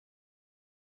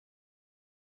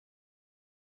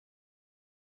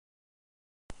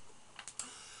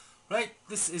Right,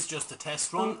 this is just a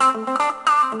test run. I've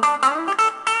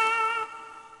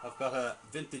got a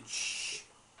vintage,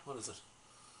 what is it?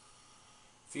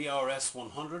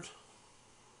 VRS100.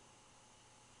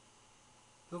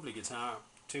 Lovely guitar,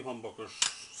 two humbuckers,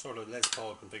 sort of Les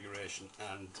Paul configuration,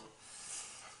 and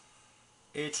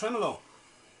a tremolo.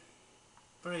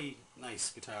 Very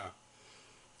nice guitar.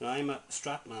 Now I'm a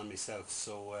Strat man myself,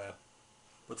 so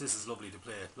but this is lovely to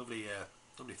play. Lovely,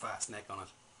 lovely fast neck on it.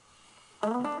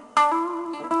 And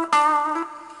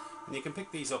you can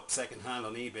pick these up second hand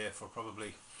on eBay for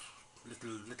probably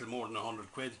little more than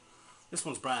 100 quid. This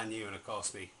one's brand new and it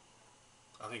cost me,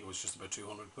 I think it was just about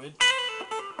 200 quid.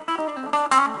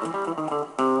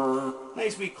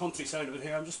 Nice wee country sound of it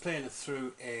here. I'm just playing it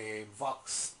through a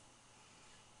Vox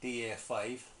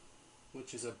DA5,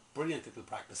 which is a brilliant little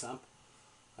practice amp.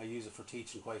 I use it for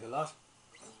teaching quite a lot.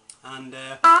 And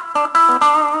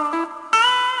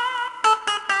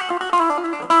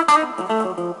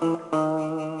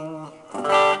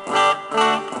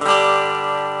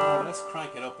let's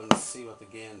crank it up and see what the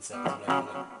gain sounds like on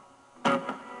it.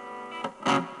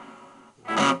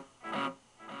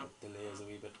 It delays a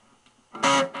wee bit.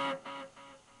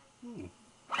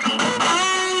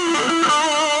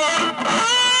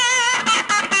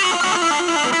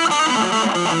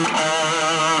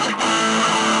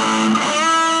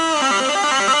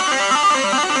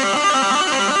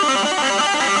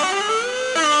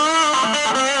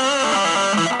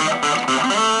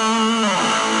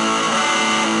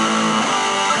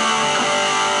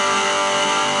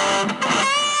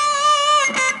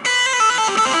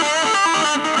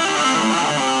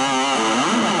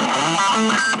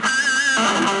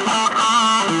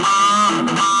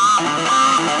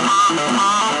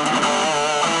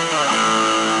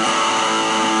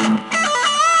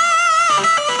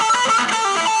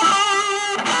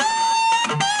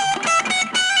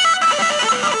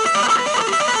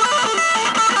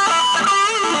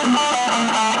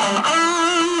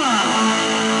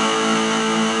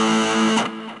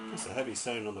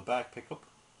 Sound on the back pickup.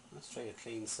 Let's try a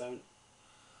clean sound.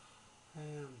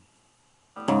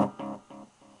 It's a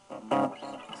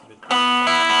bit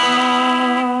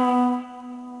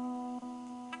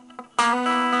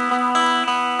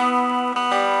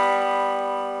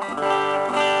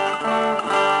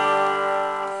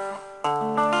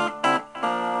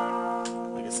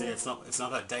like I say, it's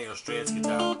not a Dire Straits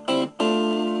guitar.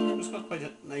 It's got quite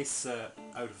a nice out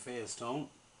of phase tone.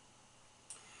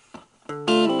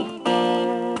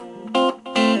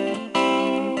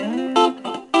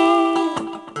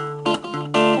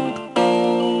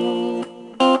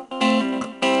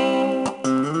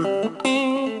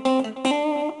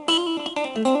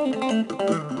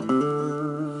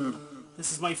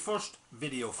 This is my first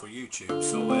video for YouTube,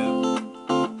 so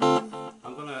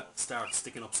I'm gonna start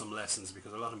sticking up some lessons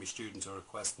because a lot of my students are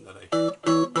requesting that I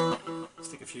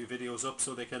stick a few videos up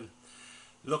so they can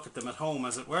look at them at home,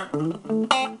 as it were.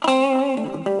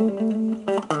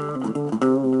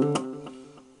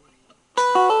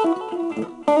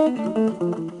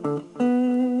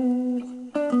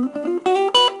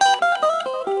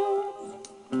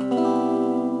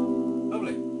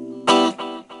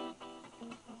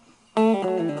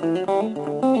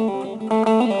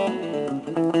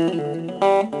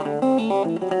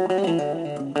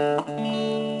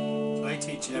 So I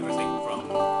teach everything from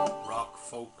rock,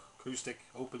 folk, acoustic,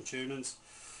 open tunings.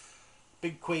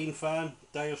 Big Queen fan,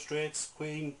 Dire Straits,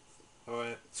 Queen,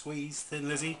 or Squeeze, Thin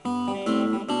Lizzy. The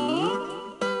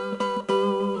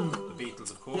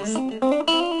Beatles, of course.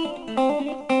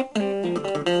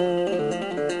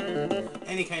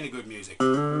 Any kind of good music.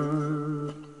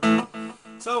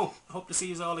 So, hope to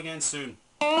see you all again soon.